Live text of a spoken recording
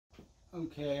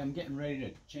Okay, I'm getting ready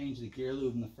to change the gear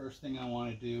lube, and the first thing I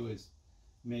want to do is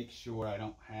make sure I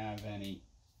don't have any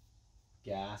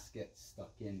gaskets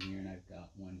stuck in here, and I've got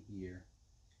one here.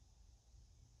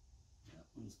 That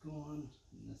one's gone,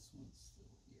 and this one's still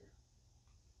here.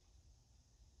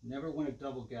 Never want to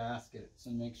double gasket,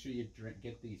 so make sure you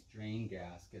get these drain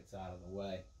gaskets out of the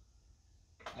way.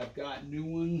 I've got new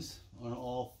ones on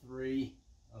all three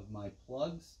of my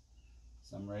plugs,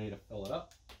 so I'm ready to fill it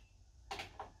up.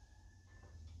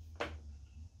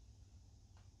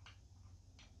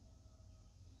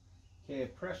 Okay, I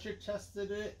pressure tested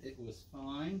it, it was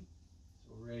fine.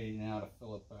 So we're ready now to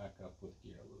fill it back up with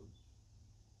gear lube.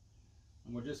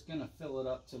 And we're just gonna fill it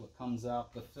up till it comes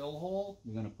out the fill hole.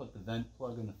 We're gonna put the vent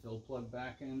plug and the fill plug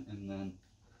back in and then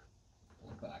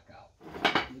pull it back out.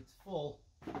 It's full.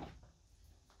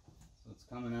 So it's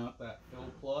coming out that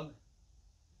fill plug.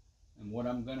 And what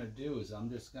I'm gonna do is I'm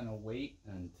just gonna wait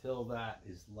until that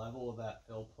is level of that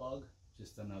fill plug,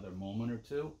 just another moment or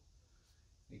two.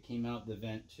 It came out the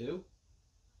vent too.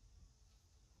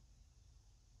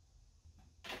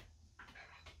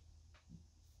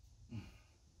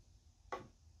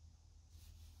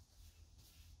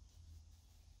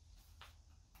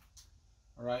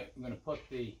 All right, I'm going to put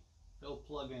the fill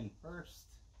plug in first.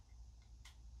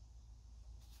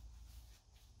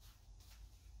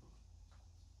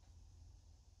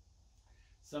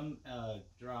 Some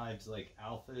drives like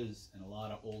Alphas and a lot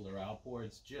of older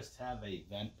outboards just have a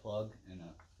vent plug and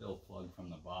a fill plug from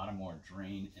the bottom, or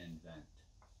drain and vent.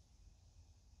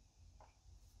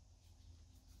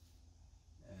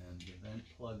 And the vent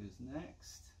plug is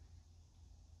next.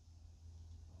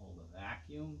 Hold the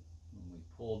vacuum when we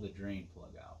pull the drain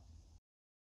plug out.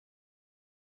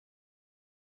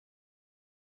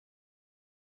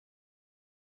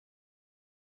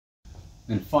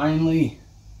 And finally,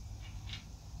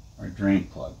 our drain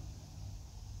plug.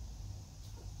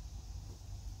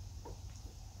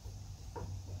 A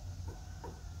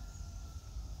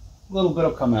little bit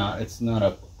will come out. It's not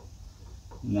a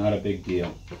big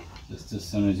deal. Just as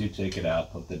soon as you take it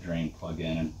out, put the drain plug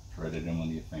in and thread it in with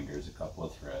your fingers, a couple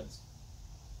of threads.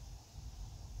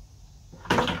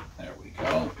 There we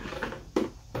go. And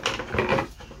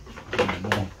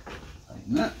we'll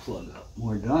tighten that plug up.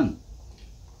 We're done.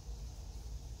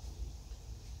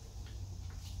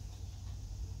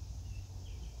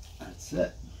 That's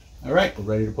it. All right, we're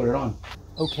ready to put it on.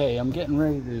 Okay, I'm getting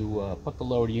ready to put the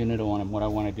lower unit on, and what I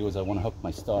want to do is I want to hook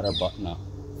my starter button up.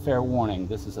 Fair warning,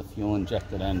 this is a fuel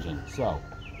injected engine, so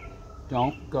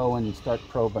don't go and start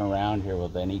probing around here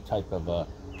with any type of a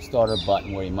starter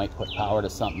button where you might put power to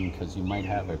something, because you might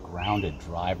have a grounded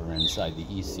driver inside the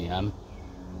ECM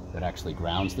that actually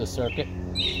grounds the circuit.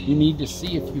 You need to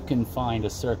see if you can find a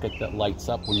circuit that lights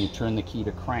up when you turn the key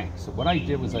to crank. So what I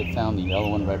did was I found the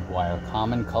yellow and red wire,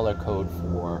 common color code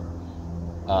for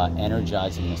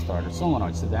energizing the starter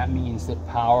solenoid. So that means that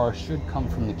power should come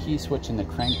from the key switch in the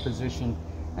crank position,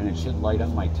 and it should light up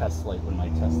my test light when my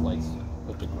test light's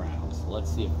put to ground. So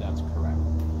let's see if that's correct.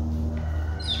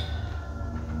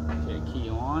 Okay, key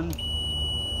on.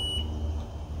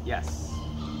 Yes.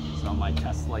 So my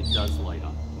test light does light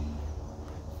up.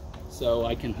 So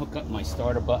I can hook up my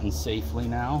starter button safely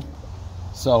now.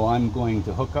 So I'm going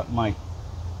to hook up my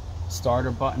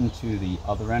starter button to the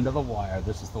other end of the wire.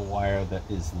 This is the wire that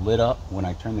is lit up when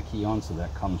I turn the key on, so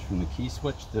that comes from the key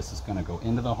switch. This is going to go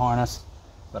into the harness,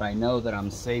 but I know that I'm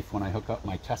safe when I hook up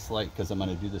my test light, because I'm going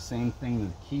to do the same thing that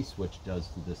the key switch does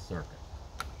to this circuit.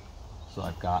 So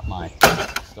I've got my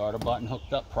starter button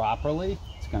hooked up properly.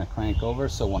 It's going to crank over,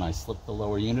 so when I slip the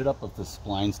lower unit up, if the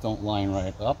splines don't line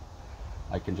right up,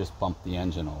 I can just bump the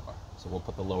engine over. So we'll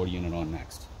put the lower unit on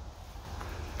next.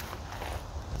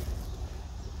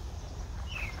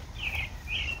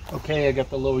 Okay, I got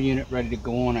the lower unit ready to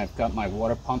go on. I've got my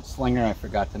water pump slinger. I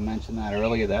forgot to mention that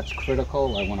earlier. That's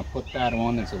critical. I want to put that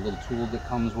on. There's a little tool that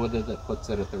comes with it that puts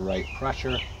it at the right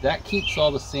pressure. That keeps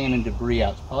all the sand and debris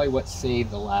out. It's probably what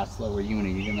saved the last lower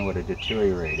unit, even though it had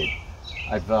deteriorated.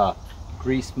 I've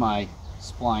greased my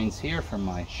splines here from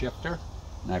my shifter,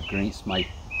 and I've greased my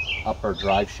upper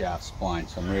drive shaft spline,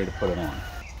 so I'm ready to put it on.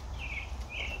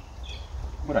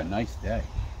 What a nice day.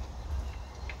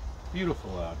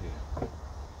 Beautiful out here.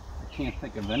 I can't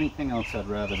think of anything else I'd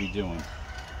rather be doing.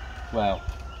 Well,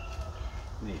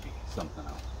 maybe something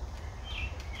else.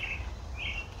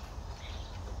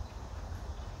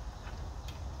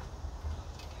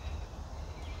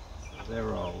 So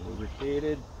they're all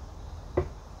lubricated.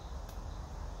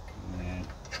 And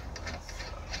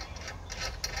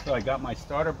so I got my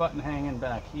starter button hanging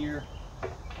back here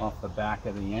off the back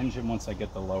of the engine. Once I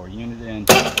get the lower unit in,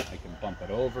 I can bump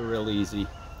it over real easy.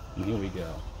 And here we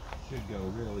go. Should go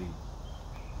really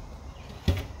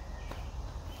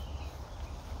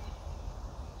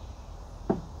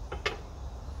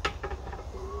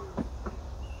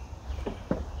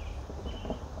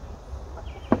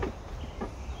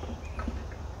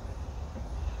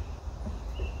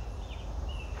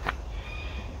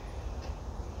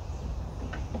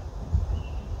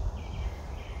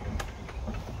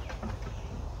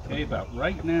Okay, about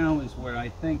right now is where I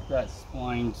think that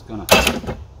spline's gonna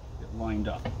get lined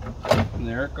up. And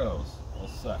there it goes, all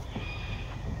set.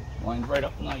 Lined right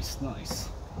up nice.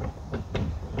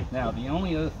 Now, the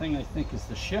only other thing I think is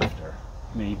the shifter,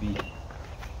 maybe.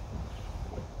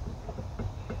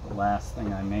 The last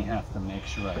thing I may have to make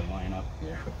sure I line up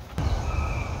here.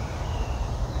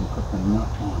 I can put the nut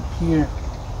on here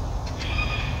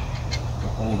to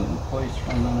hold it in place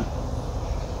for a minute.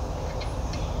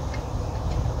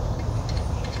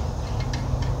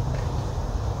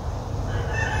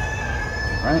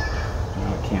 Right?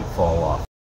 Now it can't fall off.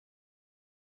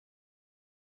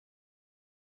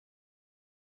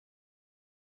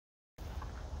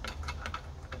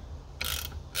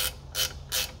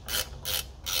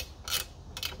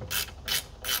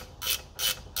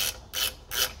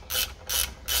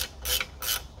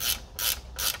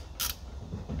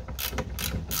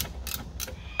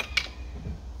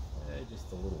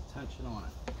 Just a little tension on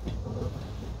it.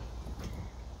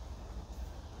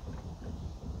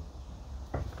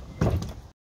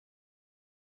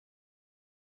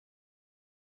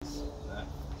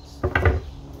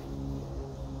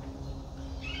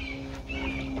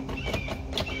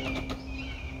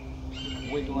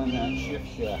 Wiggling that shift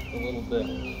shaft a little bit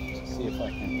to see if I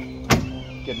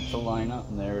can get it to line up,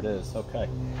 and there it is. Okay,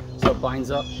 so it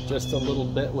binds up just a little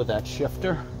bit with that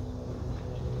shifter,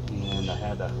 and I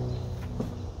had to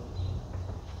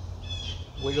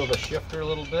wiggle the shifter a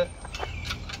little bit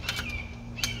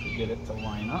to get it to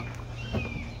line up.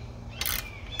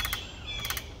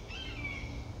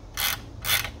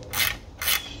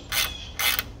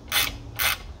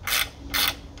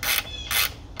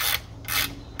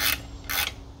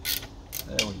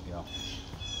 There we go.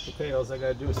 Okay, all I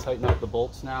gotta do is tighten up the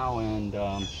bolts now and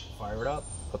fire it up.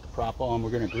 Put the prop on. We're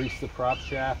gonna grease the prop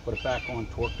shaft, put it back on,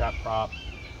 torque that prop,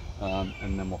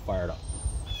 and then we'll fire it up.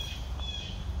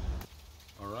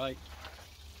 All right,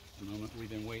 the moment we've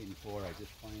been waiting for. I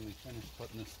just finally finished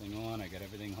putting this thing on. I got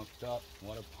everything hooked up.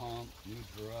 Water pump, new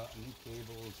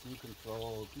cables, new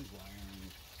controls, new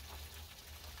wiring.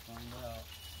 Find out.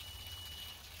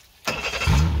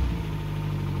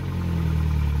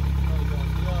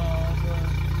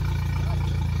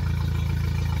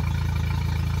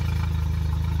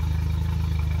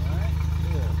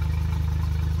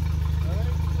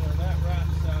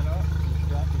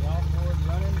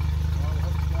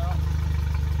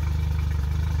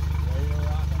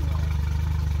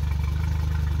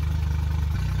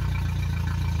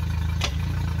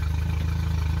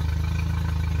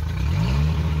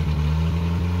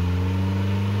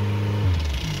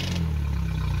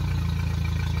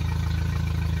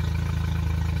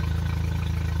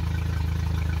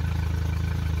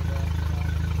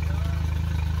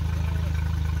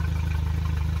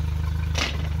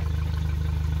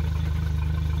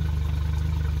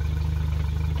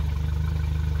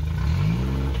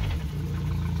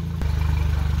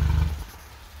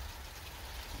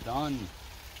 Done.